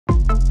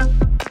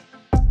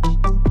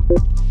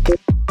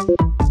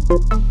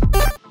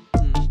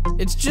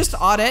It's just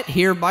Odette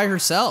here by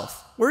herself.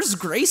 Where's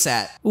Grace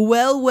at?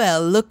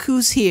 Well, look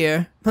who's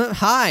here.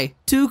 Hi.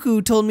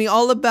 Tuku told me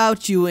all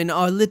about you and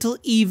our little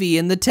Evie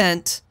in the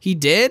tent. He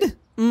did?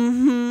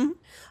 Mm-hmm.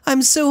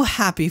 I'm so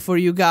happy for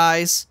you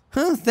guys.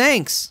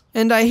 Thanks.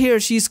 And I hear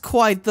she's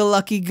quite the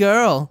lucky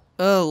girl.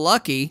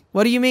 Lucky?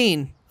 What do you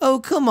mean? Oh,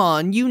 come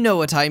on, you know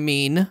what I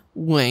mean.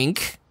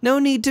 Wink. No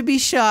need to be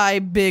shy,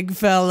 big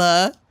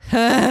fella.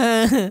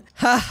 Ha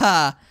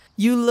ha.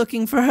 You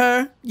looking for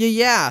her?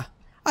 Yeah.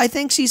 I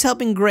think she's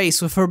helping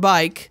Grace with her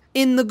bike.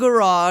 In the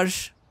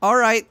garage.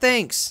 Alright,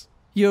 thanks.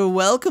 You're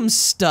welcome,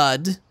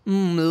 stud.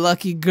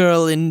 Lucky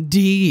girl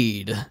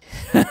indeed.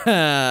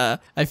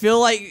 I feel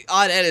like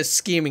Odette is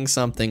scheming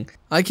something.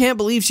 I can't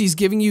believe she's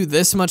giving you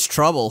this much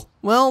trouble.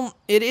 Well,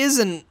 it is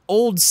an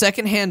old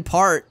secondhand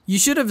part. You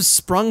should have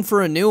sprung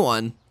for a new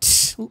one.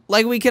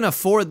 Like we can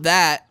afford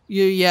that.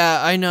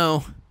 Yeah, I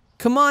know.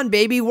 Come on,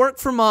 baby, work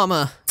for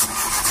mama.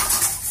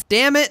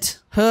 Damn it.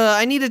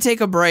 I need to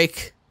take a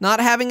break. Not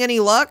having any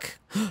luck?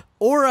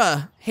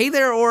 Aura. Hey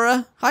there,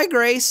 Aura. Hi,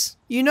 Grace.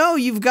 You know,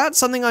 you've got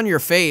something on your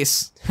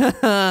face.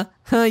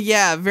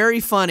 Yeah, very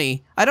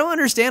funny. I don't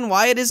understand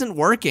why it isn't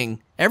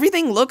working.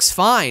 Everything looks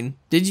fine.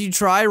 Did you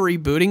try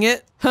rebooting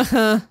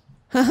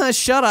it?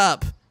 Shut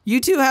up. You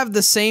two have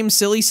the same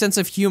silly sense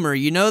of humor,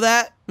 you know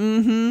that?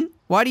 Mm-hmm.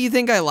 Why do you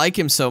think I like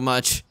him so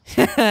much?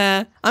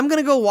 I'm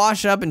gonna go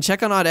wash up and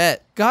check on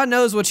Odette. God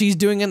knows what she's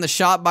doing in the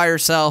shop by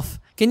herself.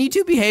 Can you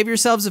two behave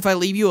yourselves if I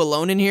leave you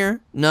alone in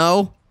here?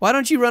 No? Why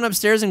don't you run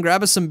upstairs and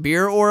grab us some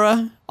beer,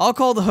 Aura? I'll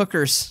call the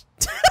hookers.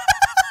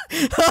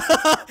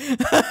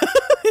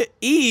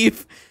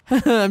 Eve.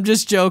 I'm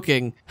just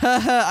joking.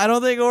 I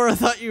don't think Aura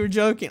thought you were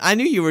joking. I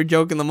knew you were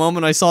joking the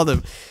moment I saw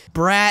the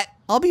brat.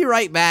 I'll be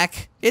right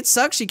back. It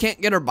sucks she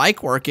can't get her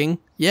bike working.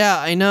 Yeah,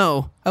 I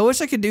know. I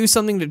wish I could do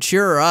something to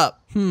cheer her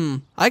up.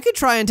 I could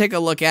try and take a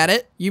look at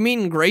it. You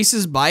mean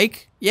Grace's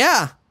bike?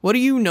 Yeah. What do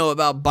you know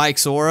about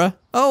bikes, Aura?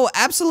 Oh,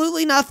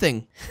 absolutely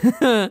nothing.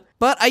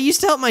 But I used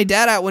to help my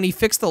dad out when he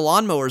fixed the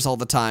lawnmowers all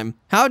the time.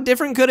 How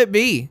different could it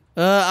be?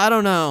 I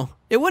don't know.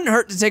 It wouldn't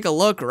hurt to take a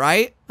look,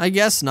 right? I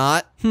guess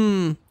not.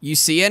 You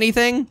see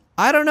anything?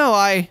 I don't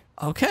know,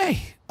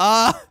 okay.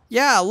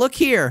 Yeah, look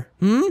here.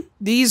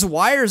 These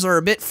wires are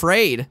a bit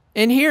frayed.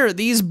 And here,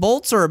 these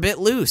bolts are a bit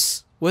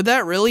loose. Would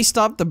that really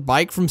stop the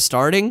bike from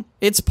starting?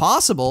 It's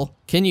possible.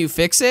 Can you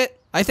fix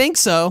it? I think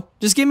so.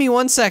 Just give me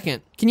 1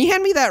 second. Can you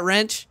hand me that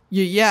wrench?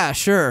 Yeah,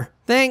 sure.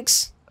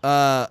 Thanks.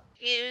 You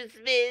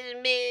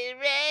spin me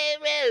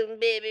round,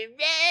 baby,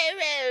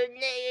 round,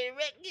 baby,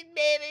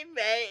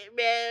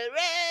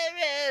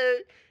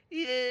 round.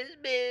 You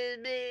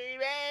spin me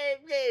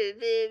round,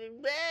 baby,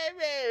 round.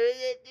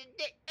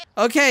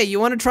 Okay, you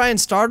want to try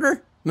and start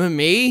her?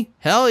 Me?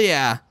 Hell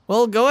yeah.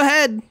 Well, go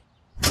ahead.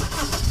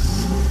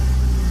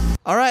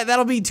 Alright,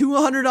 that'll be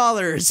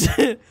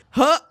 $200.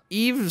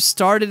 Eve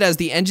started as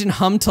the engine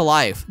hummed to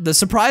life. The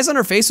surprise on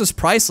her face was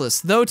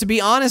priceless, though to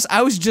be honest,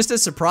 I was just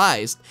as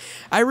surprised.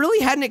 I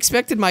really hadn't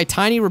expected my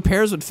tiny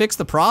repairs would fix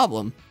the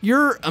problem.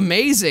 You're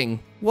amazing.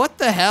 What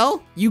the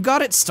hell? You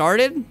got it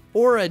started?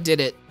 Aura did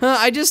it.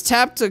 I just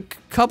tapped a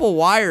couple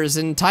wires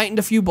and tightened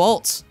a few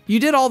bolts. You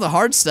did all the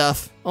hard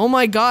stuff. Oh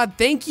my god,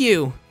 thank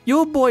you.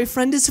 Your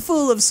boyfriend is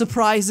full of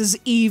surprises,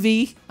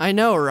 Evie. I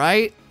know,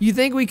 right? You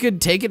think we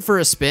could take it for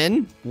a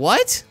spin?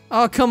 What?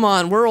 Oh, come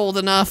on, we're old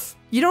enough.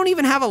 You don't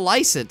even have a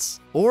license.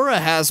 Aura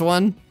has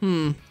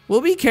one. We'll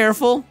be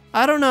careful.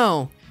 I don't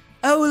know.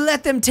 Oh,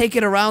 let them take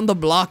it around the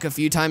block a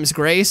few times,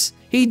 Grace.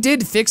 He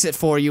did fix it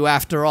for you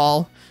after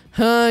all.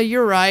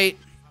 You're right.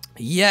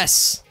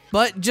 Yes,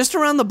 but just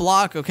around the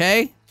block,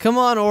 okay? Come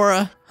on,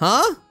 Aura.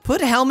 Huh?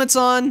 Put helmets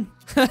on.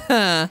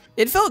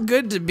 It felt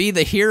good to be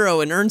the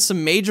hero and earn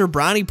some major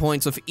brownie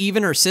points with Eve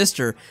and her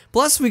sister.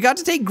 Plus, we got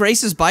to take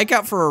Grace's bike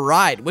out for a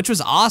ride, which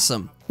was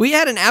awesome. We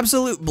had an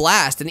absolute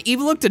blast, and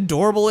Eve looked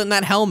adorable in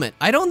that helmet.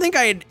 I don't think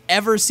I had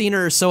ever seen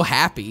her so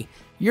happy.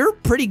 You're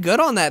pretty good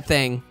on that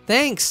thing.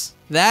 Thanks.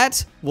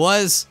 That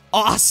was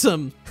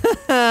awesome.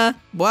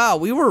 Wow,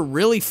 we were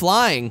really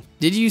flying.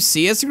 Did you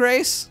see us,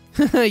 Grace?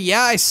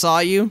 Yeah, I saw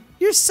you.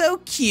 You're so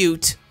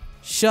cute.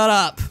 Shut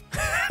up.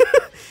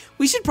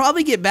 We should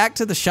probably get back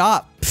to the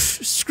shop.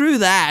 Pfft, screw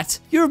that.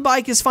 Your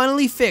bike is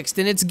finally fixed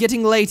and it's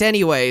getting late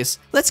anyways.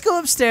 Let's go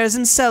upstairs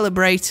and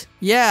celebrate.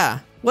 Yeah.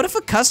 What if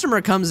a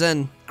customer comes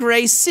in?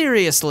 Grace,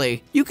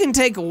 seriously. You can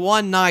take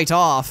one night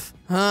off.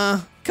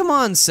 Come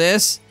on,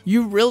 sis.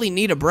 You really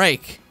need a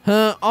break.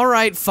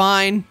 Alright,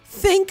 fine.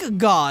 Thank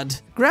God.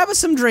 Grab us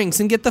some drinks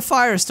and get the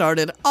fire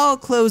started. I'll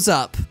close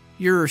up.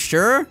 You're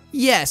sure?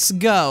 Yes,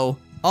 go.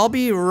 I'll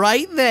be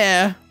right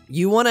there.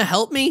 You wanna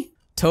help me?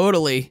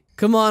 Totally.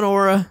 Come on,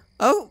 Aura.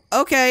 Oh,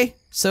 okay.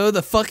 So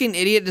the fucking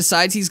idiot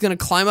decides he's gonna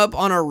climb up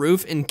on our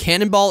roof and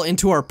cannonball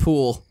into our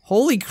pool.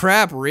 Holy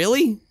crap,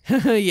 really?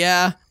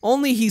 Yeah,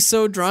 only he's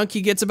so drunk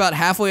he gets about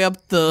halfway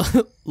up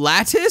the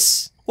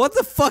lattice? What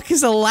the fuck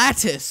is a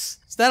lattice?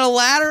 Is that a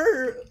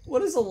ladder?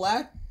 What is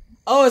a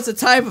Oh, it's a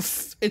type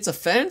of, it's a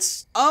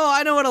fence? Oh,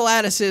 I know what a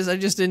lattice is, I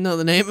just didn't know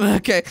the name.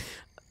 Okay.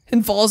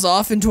 and falls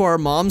off into our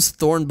mom's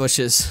thorn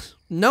bushes.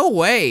 No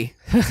way.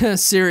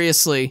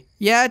 Seriously.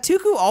 Yeah,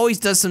 Tuku always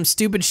does some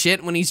stupid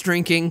shit when he's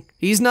drinking.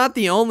 He's not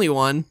the only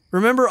one.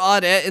 Remember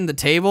Odette in the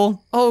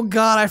table? Oh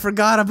god, I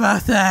forgot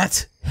about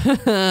that.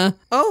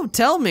 Oh,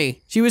 tell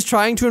me. She was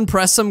trying to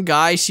impress some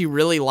guy she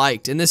really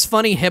liked, and this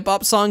funny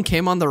hip-hop song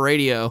came on the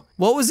radio.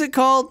 What was it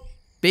called?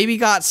 Baby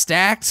Got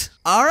Stacked?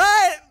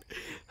 Alright!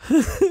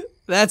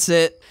 That's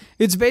it.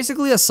 It's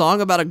basically a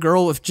song about a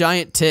girl with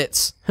giant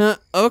tits.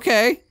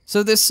 Okay.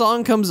 So this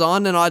song comes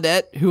on, and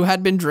Odette, who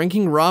had been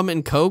drinking rum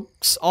and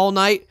cokes all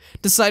night,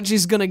 decides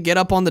she's gonna get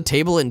up on the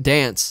table and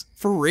dance.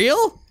 For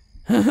real?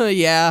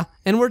 Yeah,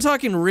 and we're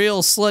talking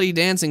real slutty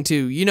dancing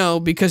too, you know,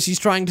 because she's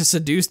trying to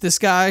seduce this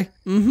guy.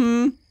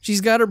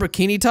 She's got her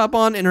bikini top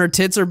on and her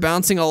tits are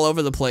bouncing all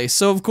over the place,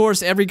 so of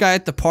course every guy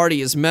at the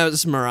party is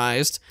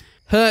mesmerized.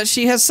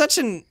 She has such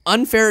an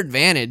unfair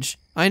advantage.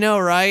 I know,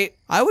 right?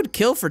 I would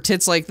kill for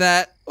tits like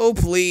that. Oh,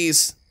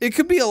 please. It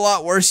could be a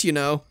lot worse, you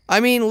know. I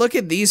mean, look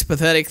at these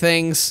pathetic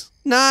things.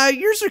 Nah,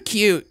 yours are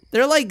cute.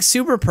 They're like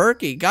super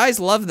perky. Guys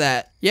love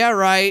that. Yeah,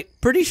 right.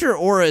 Pretty sure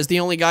Aura is the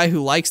only guy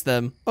who likes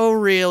them. Oh,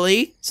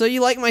 really? So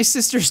you like my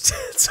sister's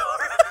tits,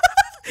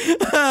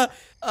 Aura?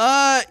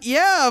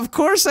 Yeah, of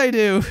course I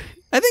do.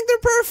 I think they're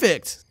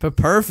perfect.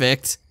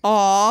 Perfect?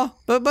 Aw,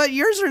 but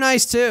yours are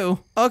nice too.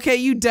 Okay,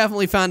 you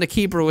definitely found a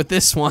keeper with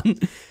this one.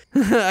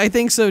 I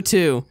think so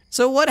too.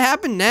 So what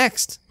happened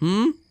next?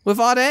 With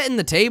Odette in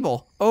the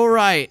table. Oh,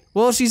 right.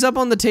 Well, she's up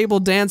on the table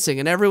dancing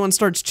and everyone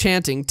starts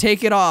chanting,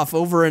 "Take it off,"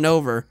 over and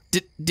over.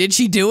 Did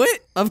she do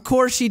it? Of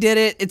course she did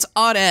it. It's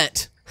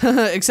Odette.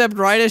 Except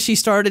right as she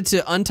started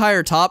to untie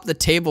her top, the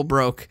table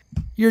broke.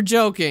 You're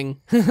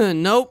joking.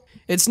 Nope.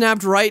 It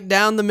snapped right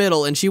down the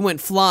middle and she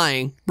went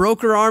flying.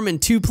 Broke her arm in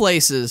 2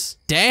 places.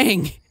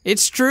 Dang.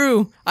 It's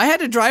true. I had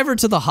to drive her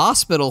to the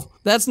hospital.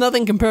 That's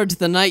nothing compared to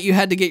the night you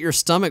had to get your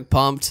stomach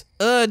pumped.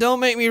 Don't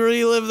make me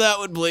relive that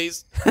one,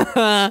 please.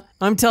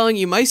 I'm telling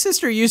you, my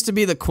sister used to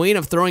be the queen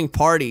of throwing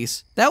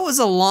parties. That was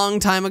a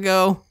long time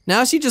ago.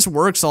 Now she just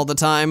works all the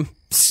time.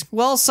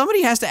 Well,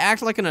 somebody has to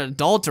act like an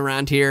adult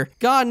around here.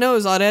 God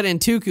knows Odette and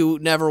Tuku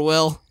never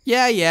will.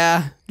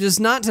 Yeah. Just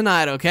not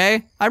tonight,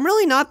 okay? I'm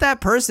really not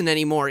that person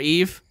anymore,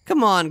 Eve.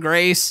 Come on,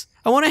 Grace.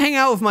 I want to hang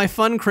out with my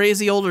fun,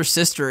 crazy older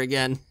sister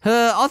again.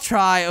 I'll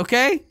try,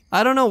 okay?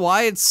 I don't know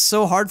why it's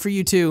so hard for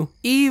you two.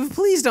 Eve,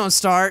 please don't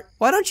start.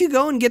 Why don't you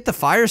go and get the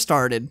fire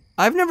started?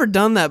 I've never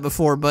done that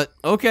before, but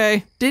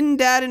okay. Didn't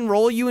Dad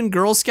enroll you in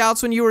Girl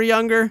Scouts when you were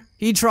younger?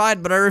 He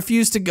tried, but I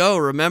refused to go,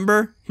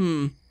 remember?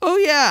 Oh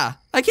yeah,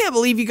 I can't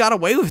believe you got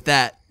away with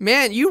that.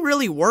 Man, you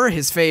really were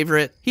his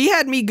favorite. He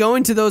had me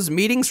going to those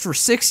meetings for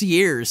 6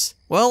 years.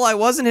 Well, I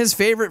wasn't his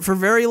favorite for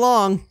very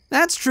long.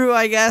 That's true,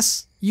 I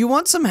guess. You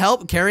want some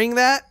help carrying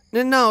that?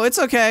 No, it's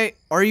okay.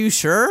 Are you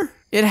sure?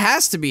 It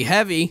has to be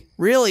heavy.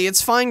 Really,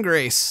 it's fine,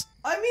 Grace.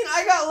 I mean,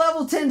 I got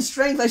level 10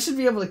 strength. I should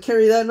be able to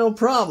carry that no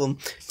problem.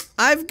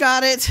 I've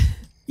got it.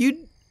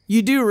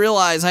 You do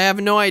realize I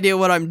have no idea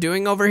what I'm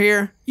doing over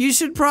here? You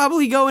should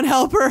probably go and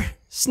help her.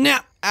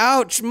 Snap.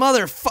 Ouch,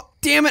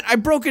 damn it, I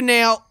broke a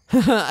nail.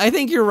 I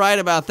think you're right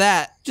about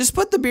that. Just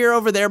put the beer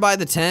over there by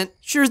the tent.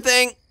 Sure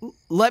thing.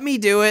 Let me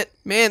do it.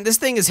 Man, this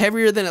thing is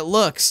heavier than it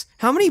looks.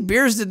 How many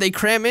beers did they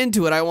cram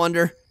into it, I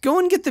wonder? Go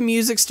and get the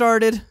music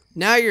started.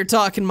 Now you're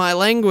talking my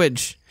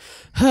language.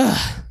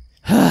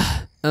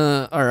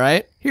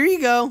 Alright. Here you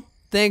go.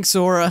 Thanks,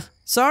 Aura.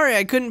 Sorry,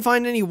 I couldn't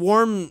find any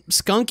warm,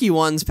 skunky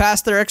ones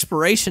past their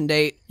expiration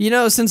date. You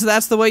know, since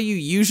that's the way you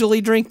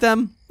usually drink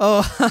them.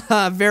 Oh,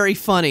 haha, very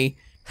funny.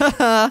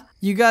 Haha,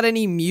 you got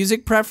any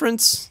music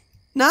preference?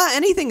 Nah,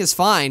 anything is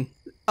fine.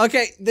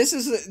 Okay,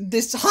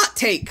 this hot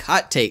take.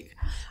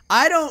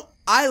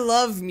 I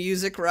love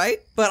music, right?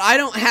 But I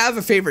don't have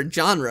a favorite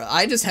genre.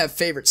 I just have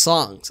favorite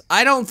songs.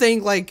 I don't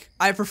think, like,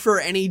 I prefer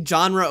any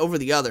genre over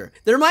the other.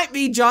 There might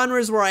be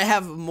genres where I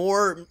have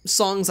more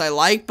songs I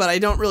like, but I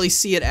don't really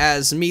see it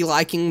as me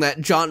liking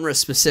that genre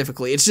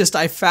specifically. It's just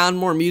I found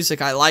more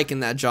music I like in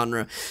that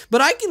genre.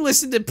 But I can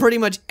listen to pretty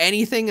much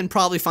anything and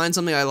probably find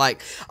something I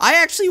like. I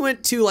actually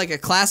went to, like, a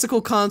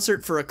classical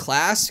concert for a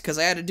class, because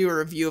I had to do a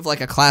review of, like,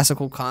 a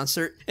classical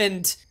concert.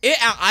 And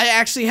I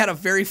actually had a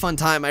very fun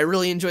time. I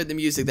really enjoyed the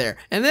music there.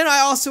 And then I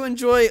also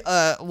enjoy,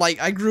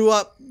 like, I grew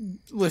up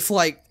with,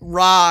 like,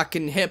 rock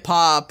and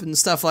hip-hop and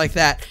stuff like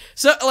that.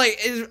 So, like,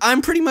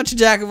 I'm pretty much a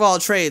jack of all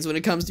trades when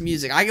it comes to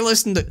music. I can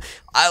listen to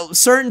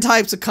certain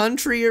types of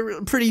country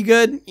are pretty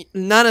good.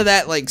 None of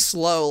that, like,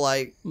 slow,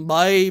 like,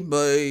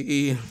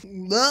 bye-bye,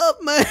 love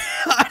my...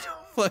 I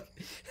don't fuck...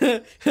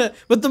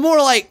 But the more,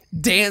 like,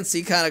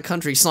 dancey kind of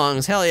country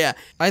songs, hell yeah.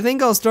 I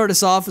think I'll start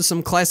us off with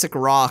some classic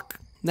rock.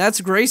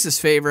 That's Grace's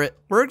favorite.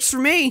 Works for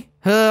me.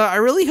 I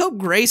really hope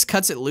Grace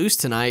cuts it loose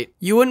tonight.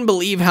 You wouldn't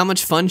believe how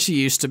much fun she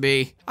used to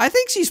be. I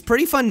think she's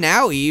pretty fun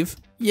now, Eve.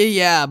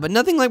 Yeah, but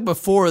nothing like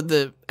before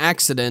the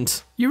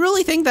accident. You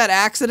really think that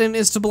accident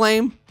is to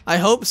blame? I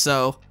hope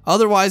so.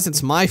 Otherwise,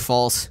 it's my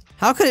fault.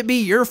 How could it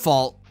be your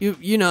fault?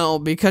 You know,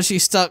 because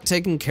she's stuck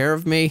taking care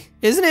of me.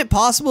 Isn't it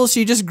possible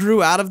she just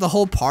grew out of the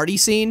whole party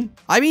scene?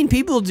 I mean,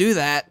 people do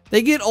that.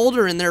 They get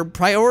older and their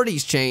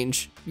priorities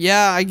change.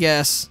 Yeah, I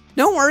guess.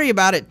 Don't worry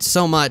about it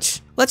so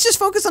much. Let's just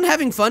focus on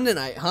having fun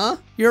tonight, huh?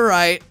 You're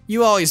right.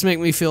 You always make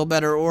me feel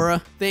better,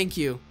 Aura. Thank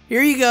you.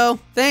 Here you go.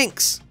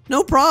 Thanks.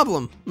 No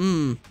problem.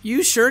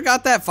 You sure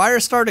got that fire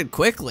started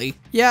quickly.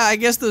 Yeah, I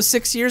guess those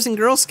 6 years in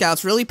Girl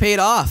Scouts really paid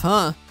off,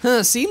 huh?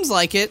 Seems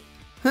like it.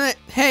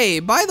 Hey,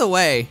 by the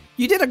way,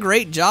 you did a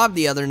great job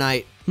the other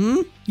night.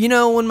 You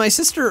know, when my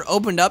sister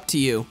opened up to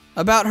you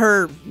about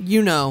her,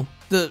 you know,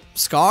 the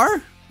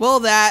scar? Well,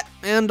 that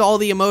and all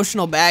the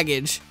emotional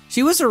baggage.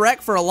 She was a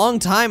wreck for a long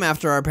time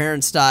after our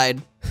parents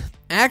died.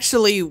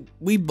 Actually,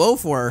 we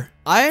both were.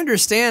 I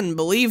understand,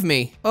 believe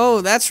me.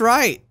 Oh, that's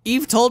right.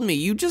 Eve told me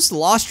you just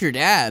lost your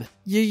dad.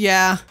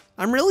 Yeah,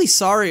 I'm really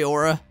sorry,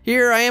 Aura.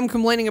 Here I am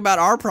complaining about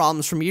our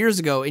problems from years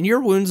ago, and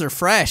your wounds are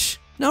fresh.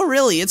 No,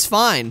 really, it's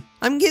fine.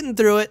 I'm getting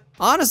through it.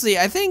 Honestly,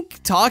 I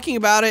think talking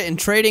about it and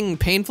trading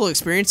painful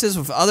experiences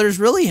with others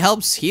really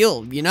helps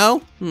heal, you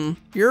know?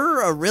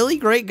 You're a really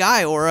great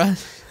guy, Aura.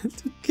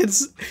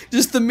 It's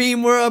just the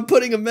meme where I'm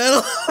putting a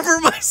medal over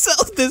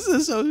myself. This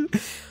is so...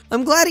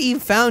 I'm glad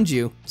Eve found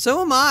you.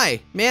 So am I.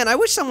 Man, I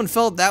wish someone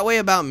felt that way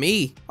about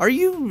me. Are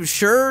you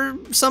sure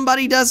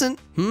somebody doesn't?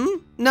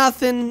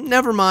 Nothing.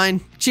 Never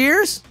mind.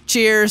 Cheers?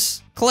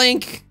 Cheers.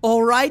 Clink.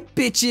 All right,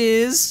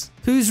 bitches.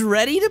 Who's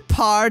ready to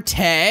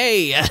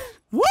partay?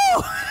 Woo!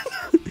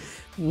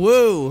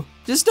 Woo.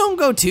 Just don't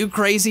go too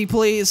crazy,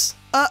 please.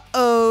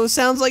 Uh-oh,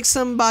 sounds like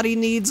somebody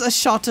needs a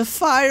shot of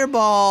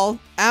Fireball.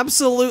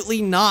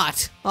 Absolutely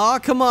not. Aw,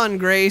 come on,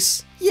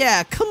 Grace.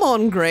 Yeah, come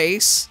on,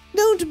 Grace.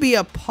 Don't be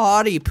a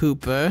party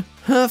pooper.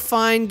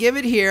 Fine, give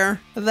it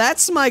here.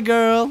 That's my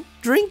girl.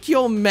 Drink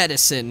your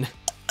medicine.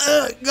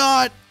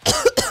 God.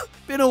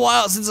 Been a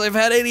while since I've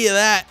had any of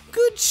that.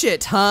 Good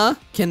shit, huh?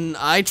 Can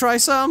I try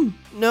some?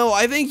 No,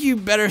 I think you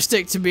better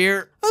stick to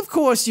beer. Of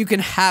course you can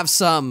have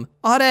some.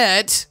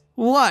 Odette.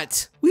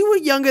 What? We were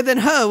younger than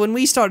her when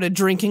we started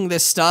drinking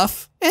this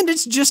stuff. And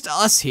it's just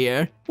us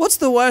here. What's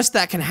the worst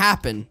that can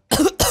happen?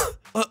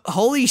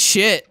 Holy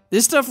shit.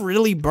 This stuff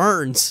really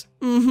burns.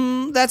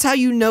 That's how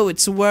you know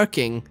it's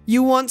working.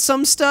 You want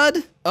some,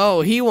 stud?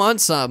 Oh, he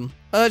wants some.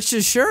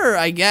 Sure,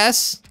 I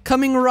guess.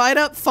 Coming right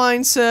up,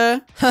 fine,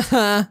 sir.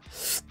 Haha.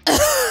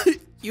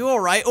 You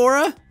alright,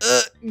 Aura?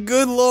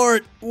 Good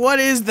lord. What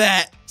is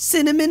that?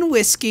 Cinnamon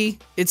whiskey.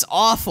 It's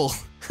awful.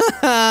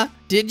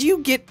 Did you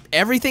get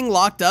everything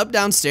locked up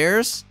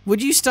downstairs?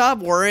 Would you stop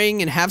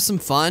worrying and have some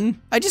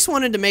fun? I just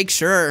wanted to make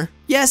sure.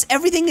 Yes,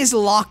 everything is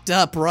locked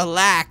up.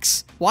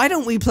 Relax. Why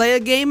don't we play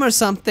a game or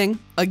something?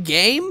 A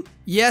game?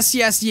 Yes,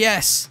 yes,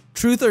 yes.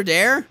 Truth or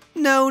dare?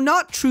 No,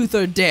 not truth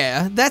or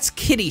dare. That's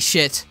kitty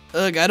shit.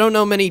 Ugh, I don't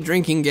know many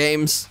drinking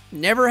games.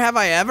 Never have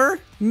I ever?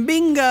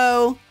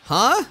 Bingo.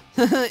 Huh?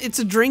 It's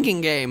a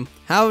drinking game.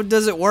 How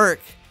does it work?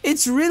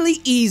 It's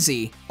really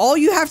easy. All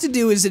you have to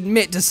do is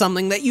admit to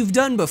something that you've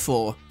done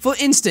before. For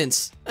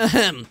instance,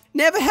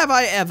 never have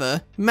I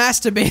ever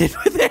masturbated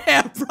with a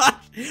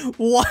hairbrush.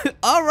 What?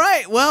 All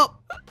right, well,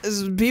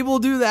 people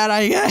do that,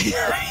 I guess.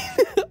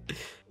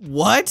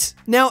 What?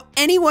 Now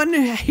anyone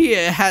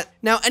here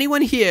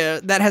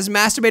that has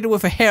masturbated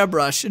with a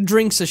hairbrush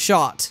drinks a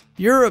shot.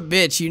 You're a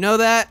bitch, you know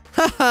that?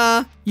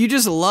 Haha, you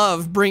just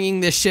love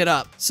bringing this shit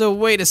up. So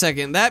wait a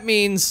second, that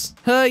means,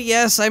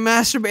 yes, I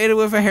masturbated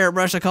with a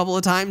hairbrush a couple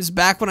of times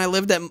back when I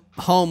lived at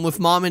home with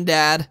mom and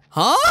dad.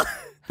 Huh?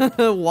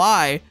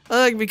 Why?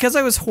 Because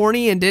I was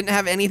horny and didn't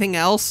have anything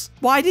else?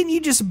 Why didn't you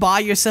just buy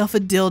yourself a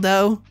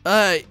dildo?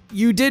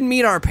 You did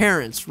meet our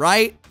parents,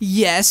 right?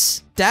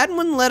 Yes. Dad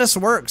wouldn't let us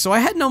work, so I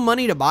had no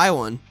money to buy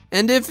one.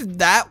 And if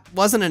that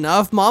wasn't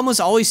enough, mom was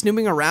always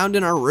snooping around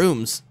in our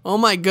rooms. Oh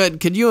my god,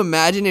 could you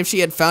imagine if she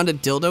had found a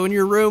dildo in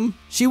your room?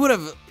 She would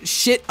have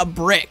shit a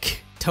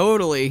brick.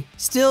 Totally.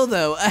 Still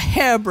though, a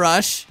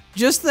hairbrush.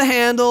 Just the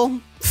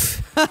handle.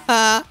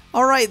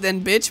 Alright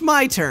then, bitch,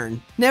 my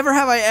turn. Never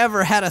have I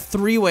ever had a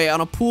three-way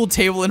on a pool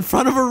table in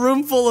front of a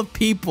room full of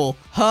people.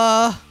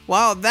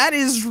 Wow, that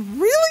is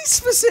really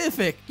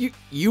specific.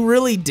 You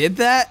really did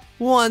that?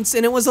 Once,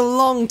 and it was a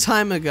long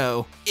time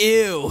ago.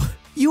 Ew.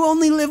 You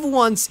only live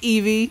once,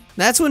 Evie.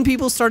 That's when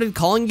people started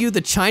calling you the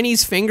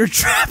Chinese finger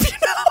trap, you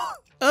know?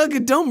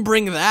 Ugh, don't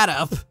bring that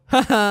up.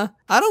 Haha,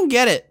 I don't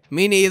get it.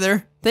 Me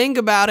neither. Think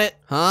about it.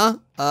 Huh?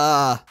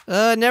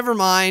 Never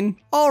mind.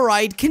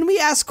 Alright, can we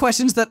ask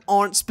questions that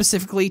aren't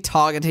specifically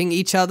targeting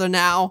each other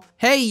now?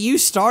 Hey, you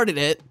started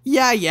it.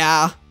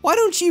 Yeah. Why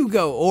don't you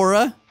go,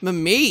 Aura?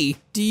 Me?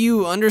 Do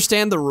you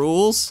understand the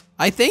rules?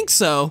 I think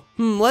so.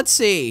 Let's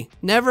see.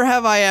 Never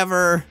have I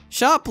ever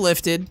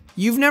shoplifted.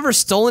 You've never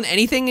stolen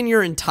anything in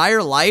your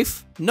entire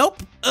life?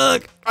 Nope.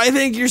 Ugh, I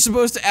think you're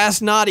supposed to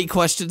ask naughty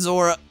questions,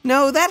 Aura.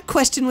 No, that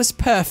question was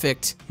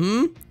perfect.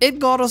 It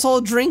got us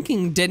all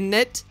drinking, didn't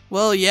it?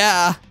 Well,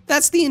 yeah.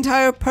 That's the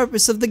entire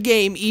purpose of the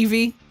game,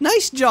 Evie.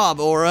 Nice job,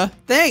 Aura.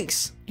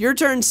 Thanks. Your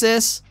turn,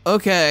 sis.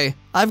 Okay,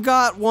 I've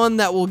got one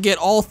that will get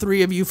all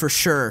three of you for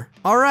sure.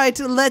 Alright,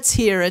 let's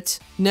hear it.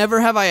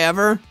 Never have I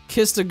ever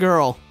kissed a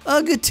girl.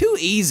 Ugh, too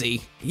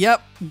easy.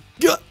 Yep.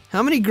 Gah.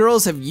 How many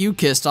girls have you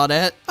kissed,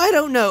 Odette? I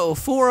don't know,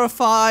 4 or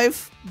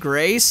 5.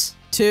 Grace?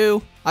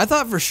 2. I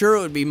thought for sure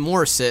it would be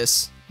more,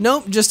 sis.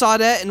 Nope, just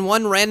Odette and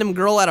one random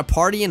girl at a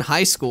party in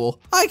high school.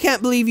 I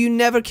can't believe you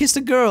never kissed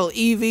a girl,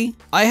 Evie.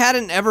 I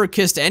hadn't ever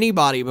kissed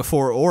anybody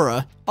before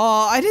Aura.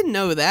 Aw, I didn't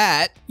know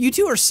that. You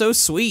two are so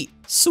sweet.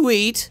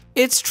 Sweet?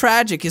 It's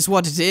tragic is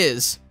what it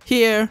is.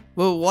 Here,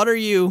 well, what are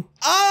you?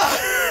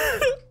 Ah!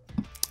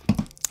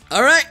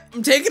 All right,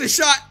 I'm taking a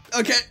shot.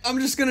 Okay, I'm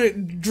just gonna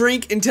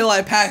drink until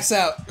I pass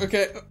out,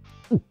 okay?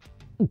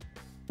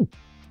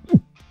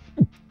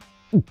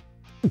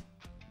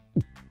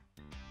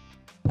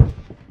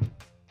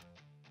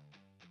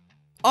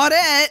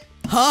 Odette!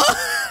 Huh?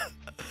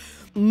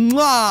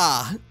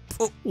 Mwah!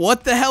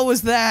 What the hell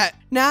was that?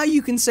 Now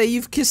you can say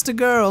you've kissed a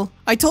girl.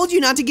 I told you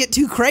not to get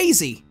too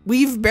crazy.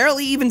 We've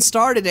barely even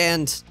started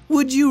and...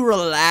 Would you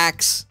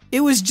relax?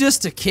 It was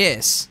just a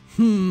kiss.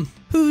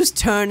 Whose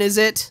turn is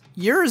it?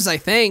 Yours, I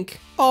think.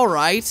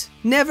 Alright.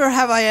 Never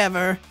have I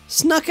ever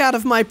snuck out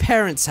of my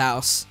parents'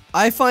 house.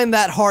 I find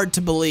that hard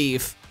to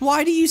believe.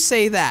 Why do you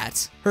say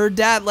that? Her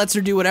dad lets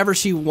her do whatever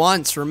she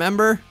wants,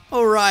 remember?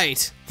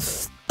 Alright.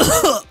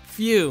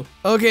 Phew.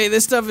 Okay,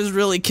 this stuff is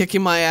really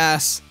kicking my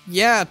ass.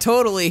 Yeah,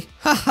 totally.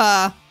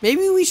 Haha.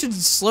 Maybe we should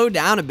slow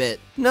down a bit.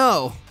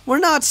 No, we're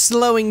not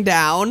slowing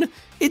down.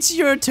 It's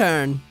your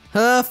turn.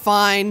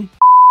 Fine.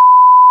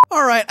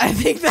 Alright, I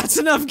think that's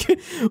enough.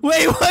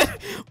 Wait, what?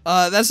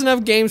 That's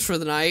enough games for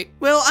the night.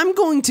 Well, I'm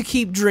going to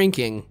keep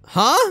drinking.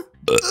 Huh?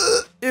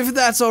 If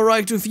that's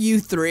alright with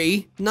you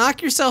three,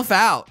 knock yourself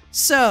out.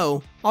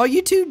 So, are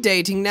you two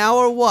dating now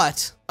or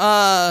what?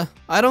 I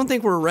don't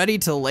think we're ready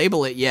to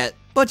label it yet.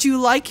 But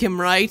you like him,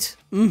 right?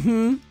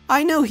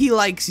 I know he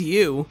likes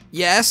you.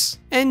 Yes,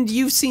 and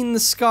you've seen the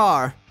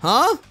scar.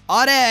 Huh?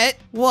 Odette?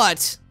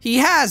 What? He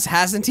has,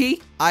 hasn't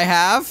he? I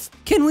have.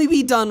 Can we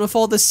be done with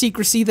all the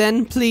secrecy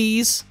then,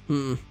 please?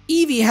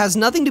 Evie has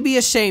nothing to be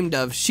ashamed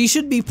of. She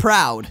should be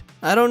proud.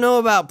 I don't know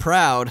about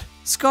proud.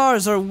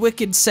 Scars are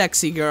wicked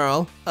sexy,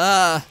 girl.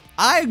 I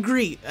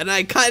agree. And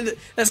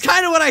that's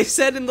kind of what I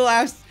said in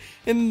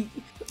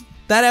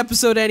that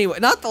episode anyway.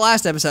 Not the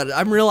last episode.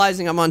 I'm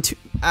realizing I'm on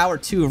hour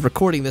 2 of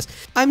recording this.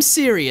 I'm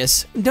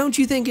serious. Don't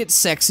you think it's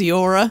sexy,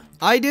 Aura?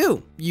 I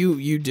do.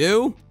 You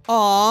do?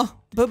 Aw.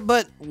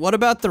 But what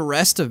about the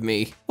rest of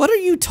me? What are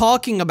you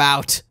talking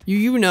about?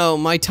 You know,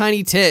 my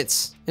tiny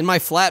tits and my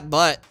flat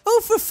butt.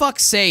 Oh, for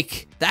fuck's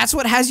sake. That's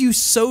what has you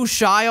so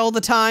shy all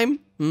the time?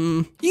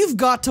 You've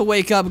got to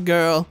wake up,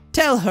 girl.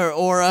 Tell her,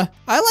 Aura.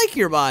 I like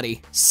your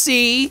body.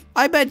 See?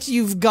 I bet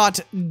you've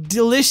got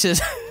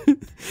delicious...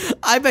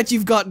 I bet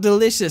you've got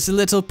delicious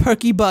little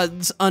perky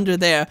buds under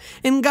there.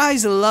 And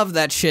guys love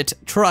that shit,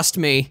 trust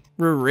me.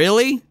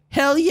 Really?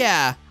 Hell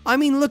yeah. I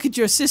mean, look at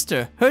your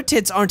sister. Her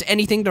tits aren't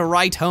anything to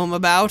write home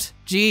about.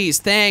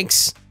 Jeez,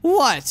 thanks.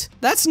 What?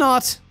 That's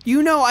not...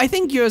 You know, I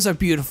think yours are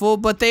beautiful,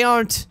 but they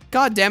aren't...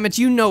 God damn it,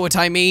 you know what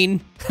I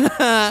mean.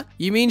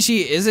 You mean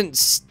she isn't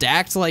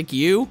stacked like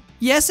you?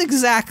 Yes,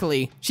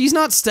 exactly. She's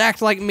not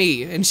stacked like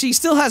me, and she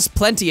still has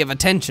plenty of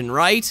attention,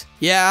 right?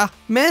 Yeah,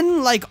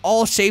 men like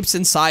all shapes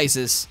and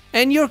sizes.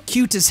 And you're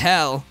cute as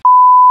hell.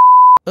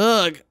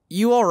 Ugh,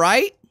 you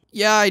alright?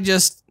 Yeah, I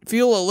just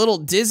feel a little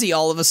dizzy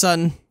all of a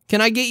sudden.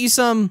 Can I get you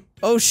some...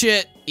 Oh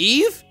shit,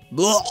 Eve?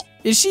 Blah.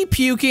 Is she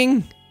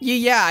puking?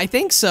 Yeah, I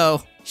think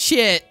so.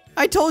 Shit,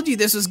 I told you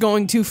this was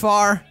going too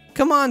far.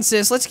 Come on,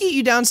 sis, let's get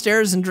you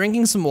downstairs and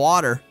drinking some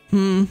water.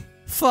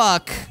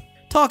 Fuck.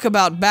 Talk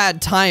about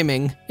bad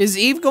timing. Is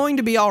Eve going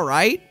to be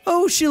alright?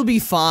 Oh, she'll be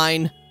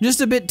fine. Just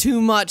a bit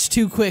too much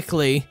too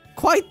quickly.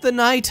 Quite the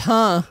night,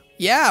 huh?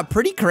 Yeah,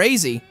 pretty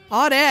crazy.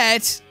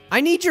 Odette,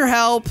 I need your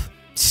help.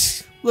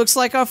 Looks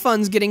like our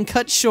fun's getting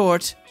cut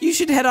short. You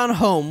should head on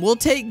home. We'll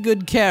take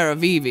good care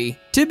of Evie.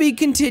 To be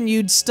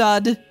continued,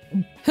 stud.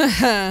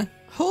 Haha.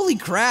 Holy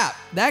crap,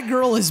 that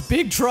girl is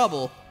big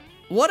trouble.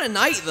 What a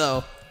night,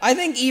 though. I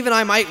think Eve and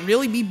I might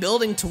really be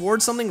building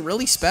towards something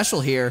really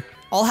special here.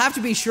 I'll have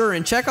to be sure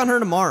and check on her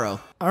tomorrow.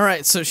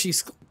 Alright, so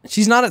she's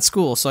not at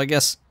school, so I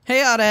guess...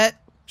 Hey, Odette.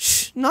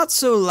 Shh, not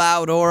so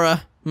loud,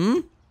 Aura.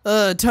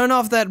 Turn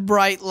off that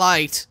bright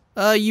light.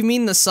 You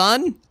mean the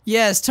sun?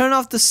 Yes, turn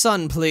off the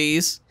sun,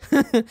 please.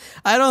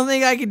 I don't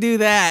think I can do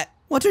that.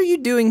 What are you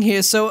doing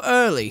here so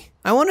early?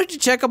 I wanted to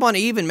check up on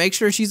Eve and make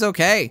sure she's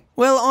okay.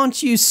 Well,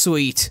 aren't you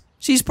sweet?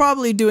 She's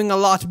probably doing a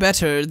lot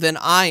better than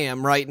I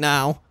am right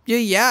now.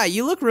 Yeah,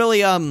 you look really,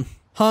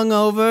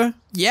 hungover.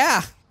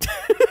 Yeah.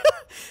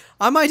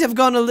 I might have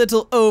gone a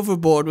little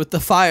overboard with the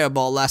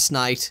fireball last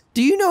night.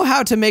 Do you know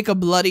how to make a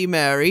Bloody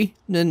Mary?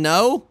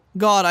 No?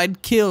 God,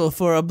 I'd kill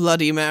for a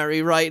Bloody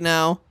Mary right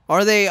now.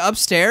 Are they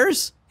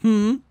upstairs?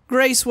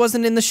 Grace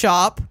wasn't in the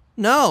shop?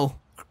 No.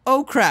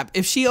 Oh crap,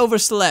 if she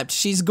overslept,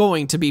 she's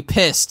going to be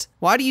pissed.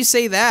 Why do you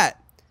say that?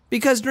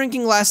 Because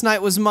drinking last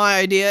night was my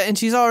idea and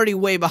she's already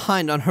way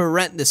behind on her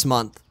rent this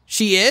month.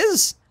 She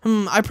is?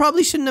 I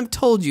probably shouldn't have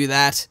told you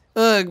that.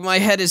 Ugh, my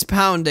head is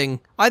pounding.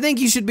 I think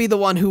you should be the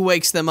one who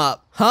wakes them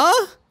up.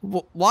 Huh?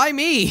 Why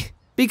me?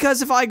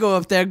 Because if I go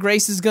up there,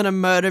 Grace is gonna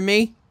murder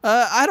me.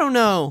 I don't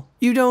know.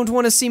 You don't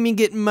want to see me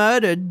get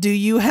murdered, do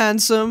you,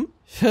 handsome?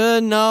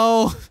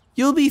 No.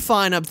 You'll be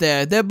fine up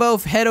there. They're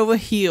both head over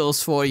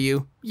heels for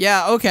you.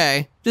 Yeah,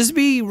 okay. Just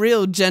be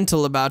real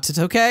gentle about it,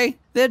 okay?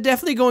 They're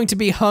definitely going to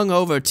be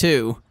hungover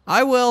too.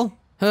 I will.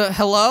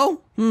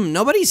 Hello?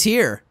 Nobody's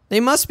here. They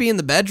must be in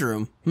the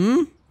bedroom.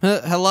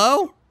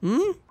 Hello?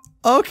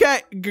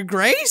 Okay,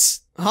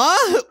 Grace?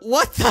 Huh?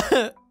 What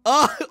the?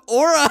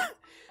 Aura.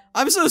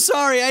 I'm so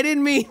sorry, I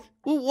didn't mean.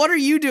 What are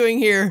you doing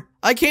here?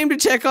 I came to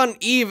check on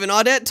Eve and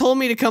Odette told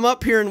me to come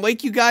up here and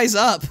wake you guys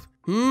up.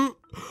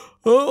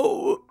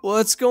 Oh,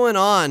 what's going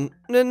on?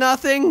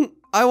 Nothing.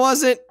 I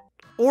wasn't.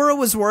 Aura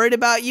was worried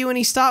about you and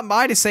he stopped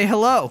by to say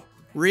hello.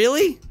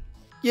 Really?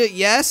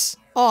 Yes?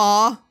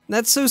 Aw,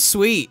 that's so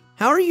sweet.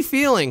 How are you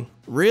feeling?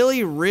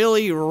 Really,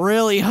 really,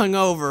 really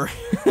hungover.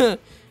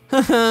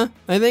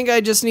 I think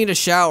I just need a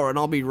shower and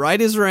I'll be right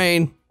as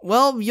rain.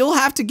 Well, you'll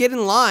have to get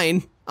in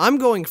line. I'm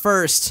going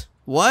first.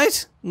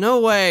 What? No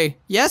way.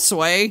 Yes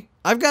way.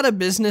 I've got a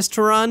business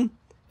to run.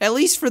 At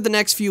least for the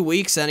next few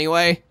weeks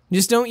anyway.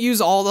 Just don't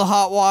use all the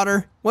hot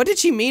water. What did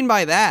she mean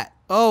by that?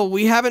 Oh,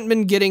 we haven't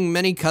been getting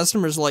many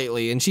customers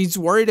lately and she's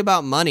worried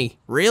about money.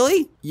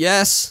 Really?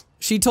 Yes.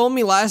 She told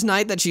me last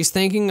night that she's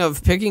thinking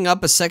of picking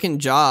up a second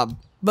job.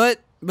 But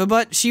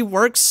she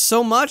works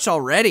so much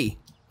already.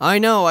 I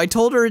know, I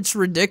told her it's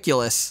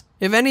ridiculous.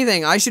 If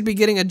anything, I should be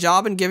getting a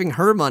job and giving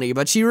her money,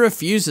 but she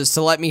refuses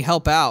to let me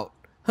help out.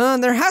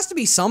 There has to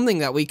be something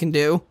that we can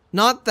do.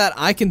 Not that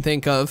I can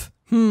think of.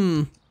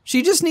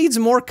 She just needs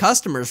more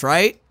customers,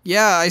 right?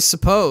 Yeah, I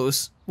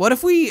suppose. What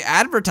if we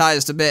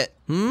advertised a bit?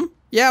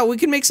 Yeah, we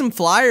can make some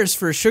flyers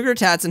for sugar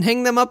tats and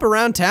hang them up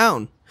around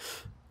town.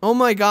 Oh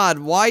my god,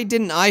 why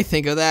didn't I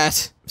think of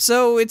that?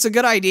 So, it's a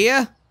good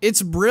idea?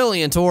 It's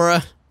brilliant,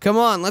 Aura. Come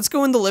on, let's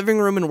go in the living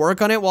room and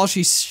work on it while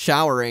she's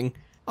showering.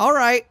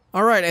 Alright,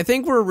 I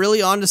think we're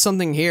really onto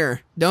something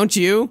here. Don't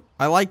you?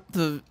 I like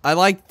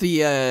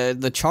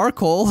the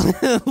charcoal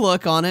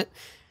look on it.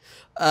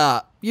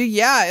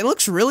 Yeah, it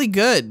looks really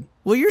good.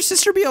 Will your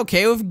sister be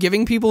okay with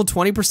giving people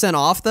 20%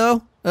 off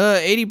though?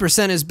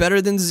 80% is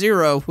better than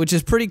 0, which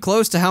is pretty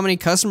close to how many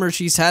customers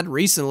she's had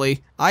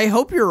recently. I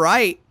hope you're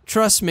right.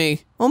 Trust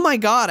me. Oh my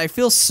god, I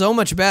feel so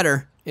much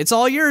better. It's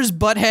all yours,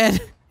 butthead.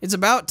 It's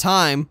about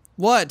time.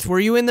 What, were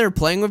you in there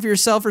playing with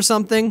yourself or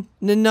something?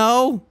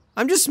 No.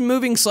 I'm just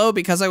moving slow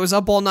because I was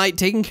up all night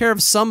taking care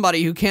of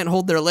somebody who can't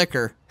hold their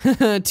liquor.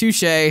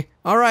 Touche.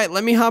 Alright,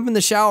 let me hop in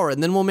the shower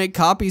and then we'll make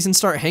copies and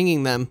start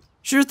hanging them.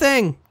 Sure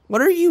thing.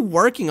 What are you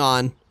working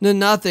on?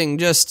 Nothing,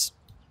 just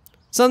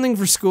something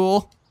for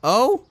school.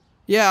 Oh?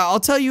 Yeah, I'll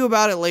tell you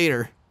about it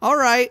later.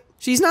 Alright.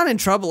 She's not in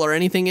trouble or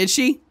anything, is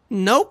she?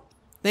 Nope.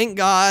 Thank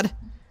God.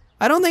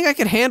 I don't think I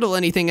could handle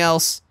anything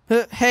else.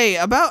 Hey,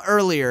 about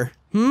earlier.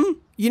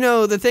 You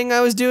know, the thing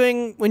I was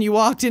doing when you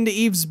walked into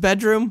Eve's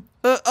bedroom?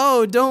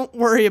 Oh, don't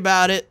worry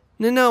about it.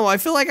 No, I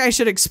feel like I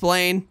should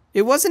explain.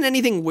 It wasn't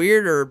anything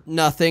weird or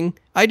nothing.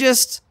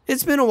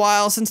 It's been a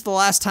while since the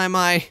last time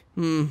I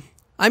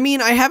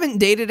mean, I haven't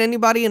dated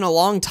anybody in a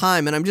long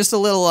time and I'm just a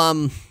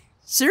little,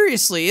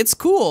 seriously, it's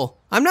cool.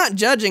 I'm not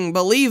judging,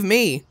 believe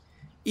me.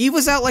 Eve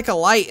was out like a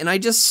light and I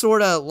just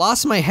sorta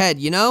lost my head,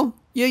 you know?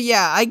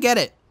 Yeah, I get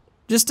it.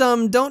 Just,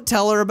 don't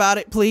tell her about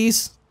it,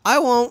 please. I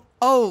won't.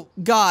 Oh,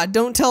 God,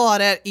 don't tell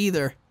Odette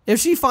either. If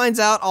she finds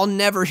out, I'll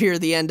never hear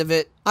the end of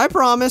it. I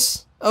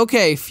promise.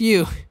 Okay,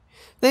 phew.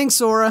 Thanks,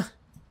 Sora.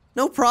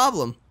 No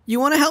problem.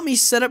 You want to help me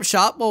set up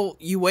shop while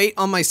you wait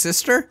on my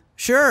sister?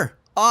 Sure.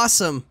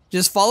 Awesome.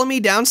 Just follow me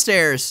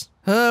downstairs.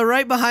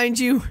 Right behind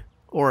you.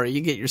 Or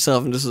you get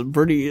yourself into some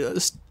pretty,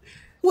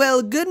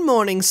 Well, good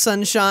morning,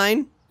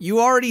 sunshine. You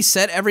already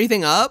set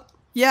everything up?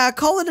 Yeah,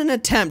 call it an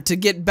attempt to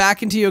get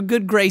back into your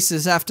good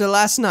graces after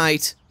last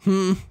night.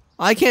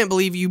 I can't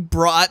believe you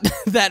brought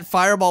that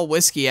fireball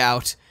whiskey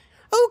out.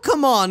 Oh,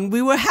 come on,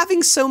 we were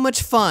having so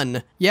much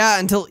fun. Yeah,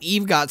 until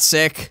Eve got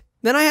sick.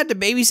 Then I had to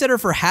babysit her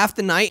for half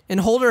the night and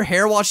hold her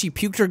hair while she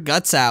puked her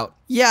guts out.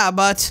 Yeah,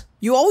 but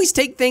you always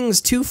take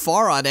things too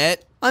far,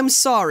 Odette. I'm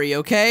sorry,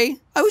 okay?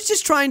 I was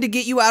just trying to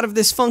get you out of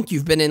this funk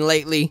you've been in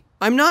lately.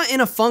 I'm not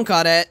in a funk,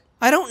 Odette.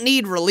 I don't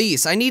need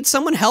release. I need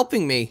someone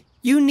helping me.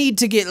 You need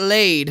to get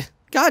laid.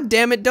 God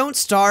damn it, don't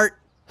start.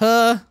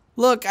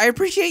 Look, I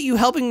appreciate you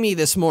helping me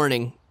this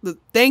morning.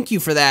 Thank you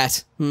for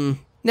that.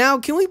 Now,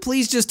 can we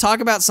please just talk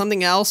about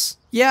something else?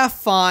 Yeah,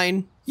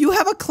 fine. You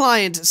have a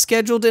client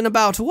scheduled in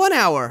about 1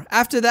 hour.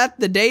 After that,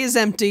 the day is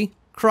empty.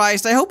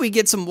 Christ, I hope we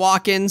get some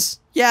walk-ins.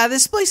 Yeah,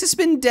 this place has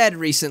been dead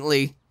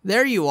recently.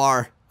 There you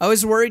are. I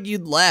was worried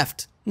you'd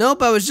left.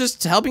 Nope, I was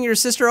just helping your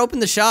sister open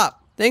the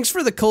shop. Thanks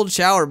for the cold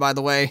shower, by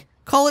the way.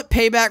 Call it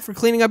payback for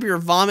cleaning up your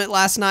vomit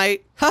last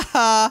night.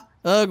 Haha.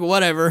 Ugh,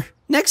 whatever.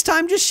 Next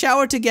time, just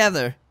shower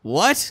together.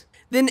 What?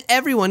 Then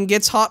everyone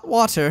gets hot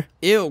water.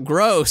 Ew,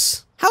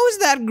 gross. How is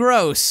that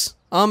gross?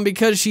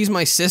 Because she's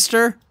my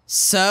sister?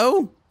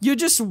 So? You're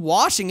just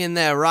washing in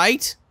there,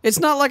 right? It's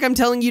not like I'm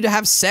telling you to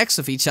have sex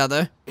with each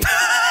other.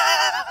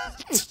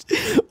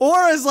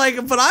 Aura's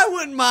like, but I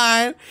wouldn't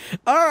mind.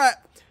 Alright.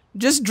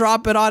 Just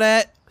drop it,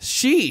 Odette.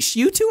 Sheesh,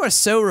 you two are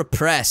so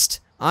repressed.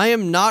 I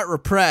am not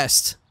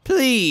repressed.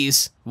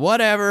 Please.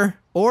 Whatever.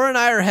 Aura and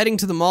I are heading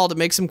to the mall to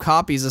make some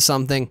copies of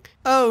something.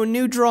 Oh,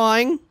 new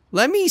drawing?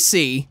 Let me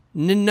see.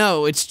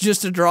 No, it's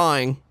just a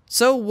drawing.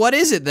 So what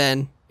is it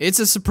then? It's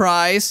a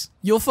surprise.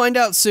 You'll find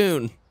out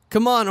soon.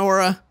 Come on,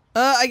 Aura.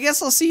 I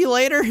guess I'll see you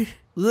later.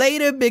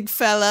 Later, big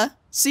fella.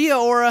 See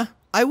ya, Aura.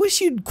 I wish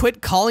you'd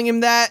quit calling him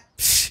that.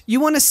 Psh, you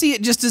want to see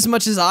it just as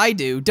much as I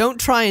do. Don't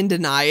try and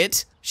deny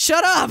it.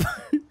 Shut up!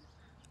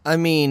 I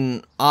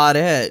mean,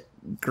 Odette,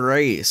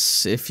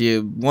 Grace, if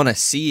you want to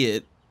see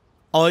it,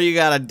 all you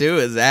gotta do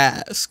is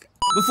ask.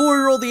 Before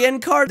we roll the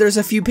end card, there's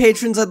a few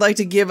patrons I'd like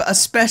to give a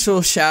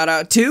special shout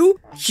out to.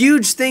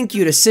 Huge thank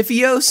you to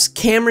Siphios,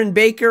 Cameron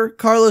Baker,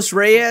 Carlos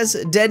Reyes,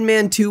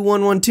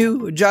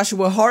 Deadman2112,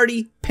 Joshua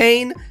Hardy,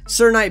 Payne,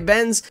 Sir Knight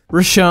Benz,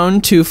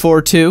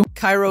 Rashone242,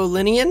 Cairo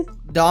Linian,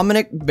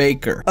 Dominic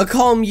Baker, a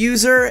calm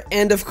user,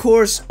 and of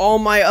course all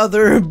my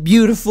other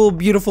beautiful,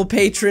 beautiful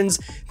patrons.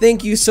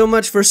 Thank you so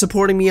much for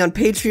supporting me on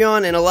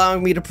Patreon and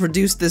allowing me to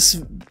produce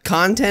this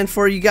content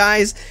for you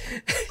guys.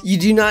 You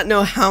do not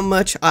know how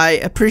much I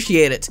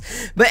appreciate it.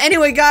 But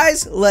anyway,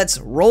 guys, let's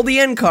roll the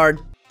end card.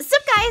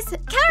 Sup guys,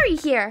 Carrie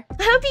here.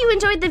 I hope you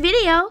enjoyed the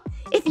video.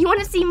 If you want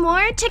to see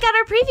more, check out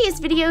our previous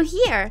video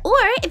here. Or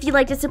if you'd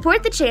like to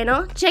support the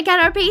channel, check out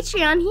our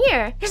Patreon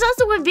here. There's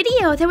also a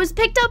video that was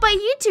picked up by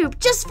YouTube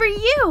just for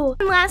you.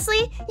 And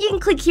lastly, you can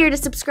click here to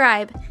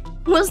subscribe.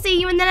 We'll see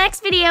you in the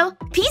next video.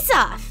 Peace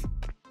off.